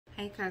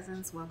Hey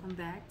cousins, welcome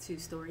back to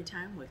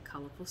Storytime with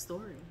Colorful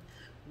Story.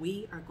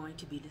 We are going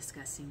to be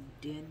discussing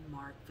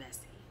Denmark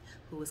Vesey,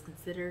 who was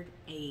considered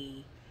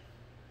a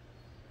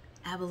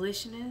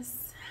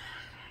abolitionist,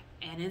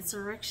 an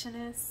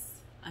insurrectionist,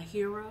 a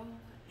hero,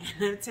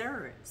 and a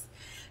terrorist.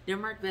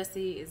 Denmark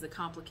Vesey is a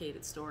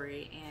complicated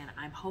story, and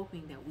I'm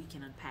hoping that we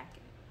can unpack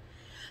it.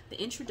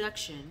 The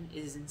introduction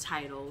is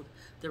entitled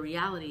The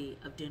Reality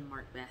of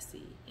Denmark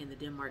Vesey in the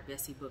Denmark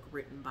Vesey book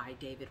written by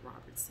David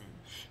Robertson.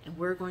 And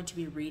we're going to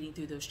be reading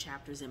through those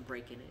chapters and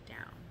breaking it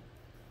down.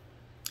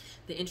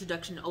 The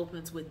introduction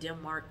opens with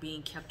Denmark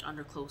being kept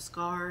under close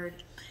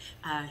guard.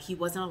 He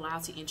wasn't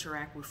allowed to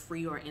interact with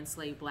free or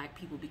enslaved black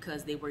people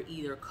because they were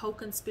either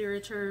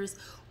co-conspirators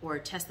or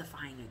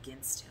testifying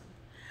against him.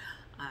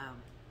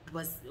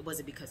 Was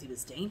it because he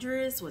was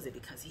dangerous? Was it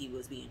because he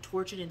was being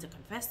tortured into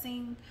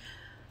confessing?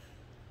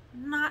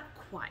 Not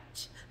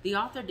quite. The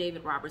author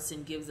David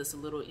Robertson gives us a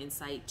little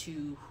insight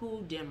to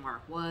who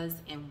Denmark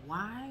was and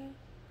why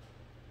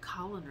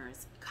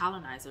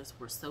colonizers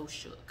were so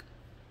shook.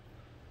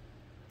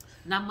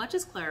 Not much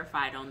is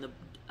clarified on the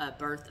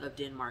birth of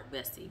Denmark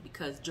Vesey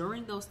because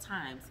during those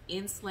times,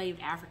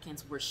 enslaved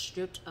Africans were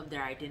stripped of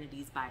their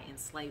identities by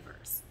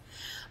enslavers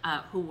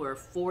who were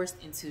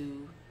forced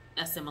into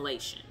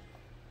assimilation.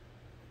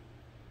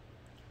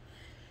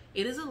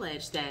 It is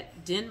alleged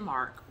that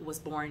Denmark was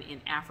born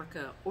in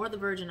Africa or the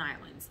Virgin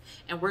Islands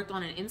and worked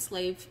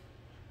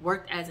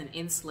as an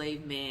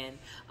enslaved man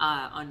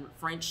on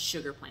French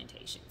sugar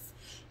plantations.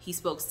 He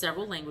spoke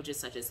several languages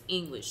such as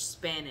English,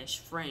 Spanish,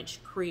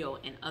 French, Creole,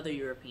 and other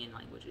European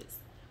languages.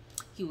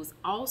 He was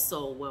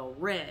also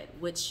well-read,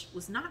 which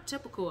was not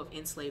typical of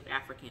enslaved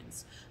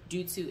Africans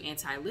due to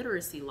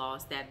anti-literacy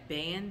laws that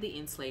banned the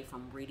enslaved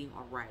from reading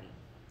or writing.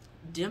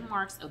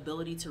 Denmark's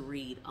ability to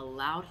read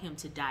allowed him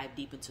to dive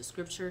deep into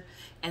scripture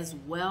as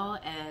well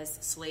as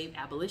slave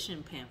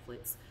abolition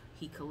pamphlets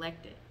he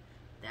collected.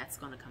 That's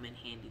going to come in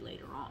handy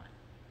later on.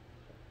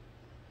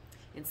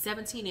 In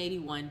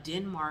 1781,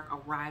 Denmark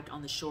arrived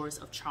on the shores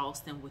of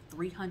Charleston with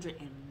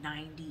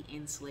 390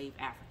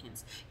 enslaved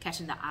Africans,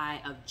 catching the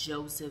eye of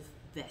Joseph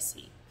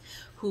Vesey,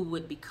 who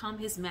would become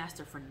his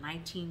master for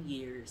 19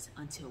 years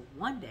until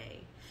one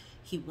day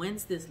he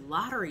wins this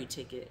lottery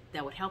ticket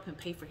that would help him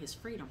pay for his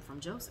freedom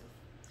from Joseph.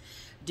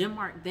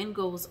 Denmark then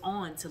goes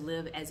on to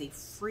live as a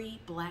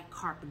free black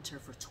carpenter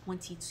for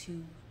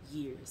 22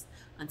 years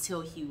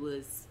until he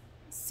was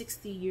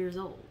 60 years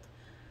old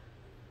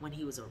when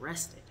he was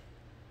arrested.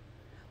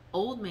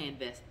 Old Man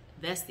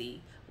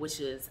Vesey, which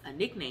is a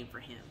nickname for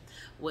him,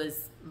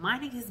 was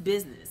minding his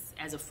business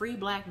as a free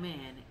black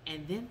man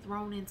and then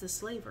thrown into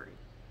slavery.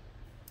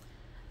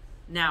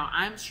 Now,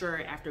 I'm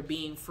sure after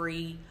being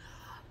free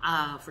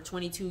for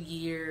 22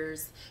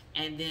 years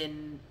and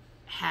then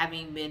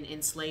having been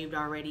enslaved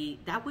already,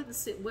 that wouldn't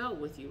sit well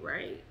with you,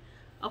 right?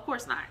 Of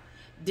course not.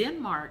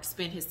 Denmark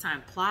spent his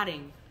time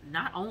plotting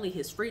not only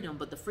his freedom,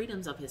 but the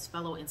freedoms of his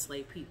fellow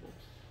enslaved people.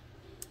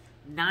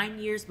 9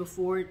 years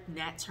before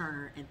Nat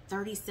Turner and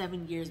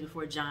 37 years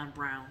before John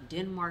Brown,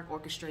 Denmark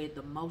orchestrated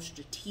the most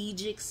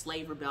strategic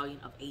slave rebellion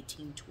of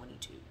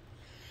 1822.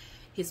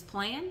 His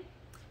plan?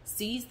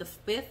 Seize the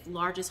 5th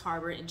largest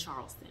harbor in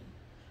Charleston,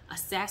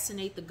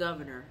 assassinate the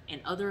governor and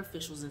other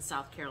officials in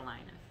South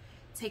Carolina,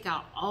 take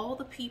out all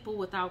the people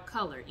without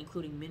color,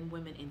 including men,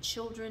 women, and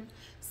children,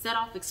 set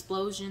off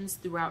explosions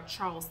throughout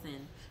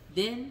Charleston.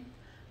 Then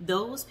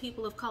those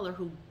people of color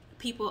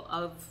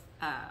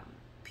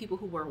people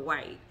who were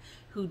white,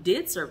 who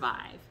did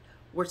survive,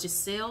 were to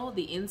sail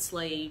the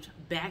enslaved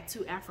back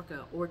to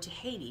Africa or to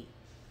Haiti.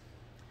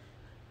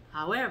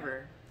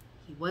 However,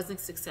 he wasn't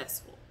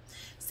successful.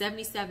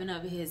 77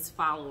 of his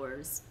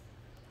followers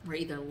were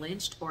either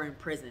lynched or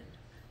imprisoned.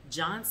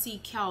 John C.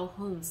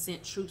 Calhoun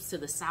sent troops to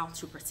the South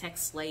to protect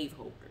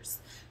slaveholders.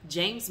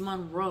 James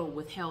Monroe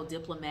withheld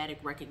diplomatic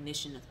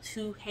recognition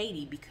to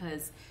Haiti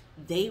because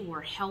they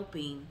were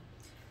helping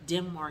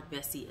Denmark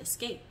Vesey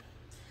escape.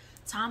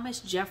 Thomas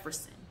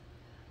Jefferson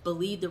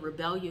believed the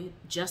rebellion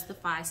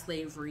justified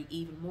slavery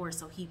even more,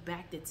 so he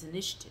backed its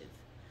initiative.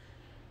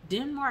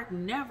 Denmark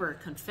never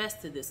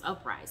confessed to this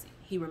uprising.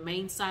 He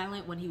remained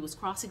silent when he was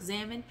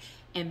cross-examined,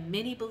 and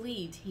many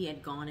believed he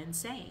had gone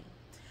insane.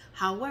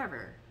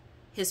 However,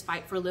 his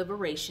fight for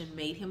liberation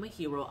made him a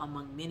hero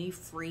among many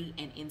free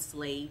and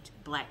enslaved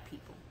black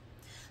people.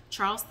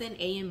 Charleston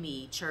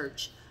AME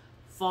Church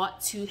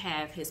fought to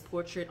have his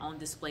portrait on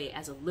display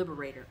as a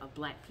liberator of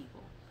black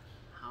people.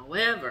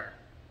 However,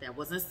 that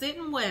wasn't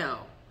sitting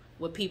well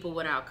with people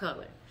without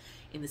color.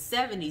 In the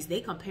 70s,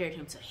 they compared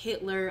him to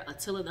Hitler,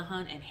 Attila the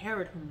Hun, and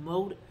Herod,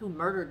 who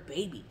murdered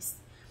babies.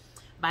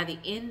 By the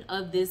end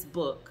of this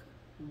book,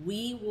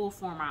 we will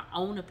form our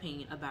own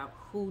opinion about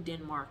who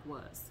Denmark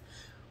was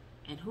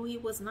and who he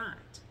was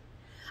not.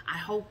 I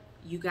hope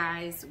you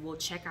guys will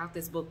check out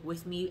this book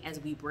with me as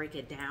we break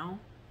it down.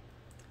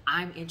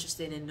 I'm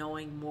interested in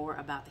knowing more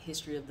about the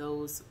history of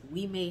those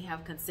we may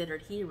have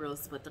considered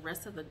heroes, but the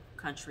rest of the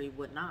country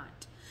would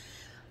not.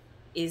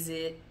 Is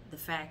it the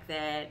fact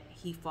that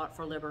he fought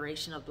for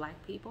liberation of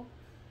black people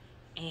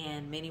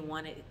and many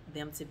wanted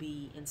them to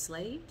be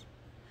enslaved?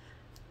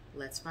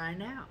 Let's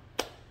find out.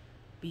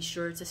 Be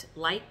sure to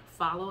like,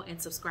 follow,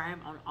 and subscribe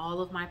on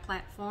all of my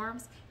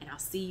platforms, and I'll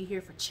see you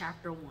here for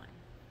chapter 1.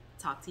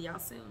 Talk to y'all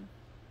soon.